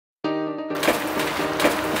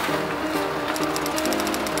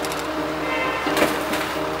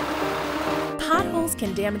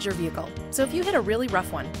can damage your vehicle, so if you hit a really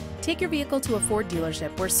rough one, take your vehicle to a Ford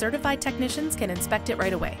dealership where certified technicians can inspect it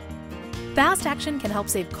right away. Fast action can help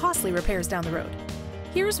save costly repairs down the road.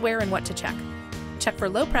 Here's where and what to check. Check for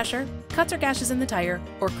low pressure, cuts or gashes in the tire,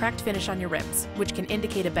 or cracked finish on your rims, which can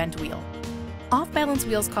indicate a bent wheel. Off-balance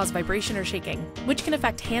wheels cause vibration or shaking, which can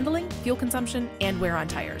affect handling, fuel consumption, and wear on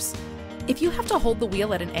tires. If you have to hold the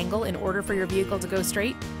wheel at an angle in order for your vehicle to go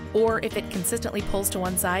straight, or if it consistently pulls to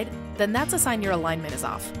one side, then that's a sign your alignment is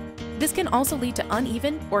off. This can also lead to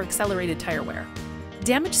uneven or accelerated tire wear.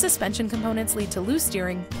 Damaged suspension components lead to loose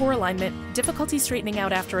steering, poor alignment, difficulty straightening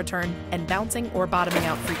out after a turn, and bouncing or bottoming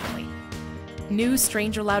out frequently. New,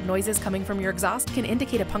 strange or loud noises coming from your exhaust can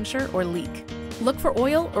indicate a puncture or leak. Look for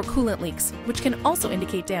oil or coolant leaks, which can also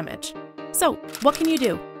indicate damage. So, what can you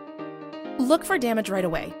do? Look for damage right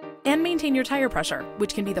away, and maintain your tire pressure,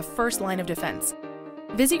 which can be the first line of defense.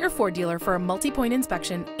 Visit your Ford dealer for a multi-point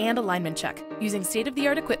inspection and alignment check using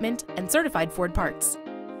state-of-the-art equipment and certified Ford parts.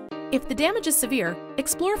 If the damage is severe,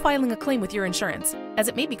 explore filing a claim with your insurance, as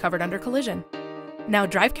it may be covered under collision. Now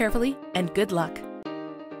drive carefully and good luck.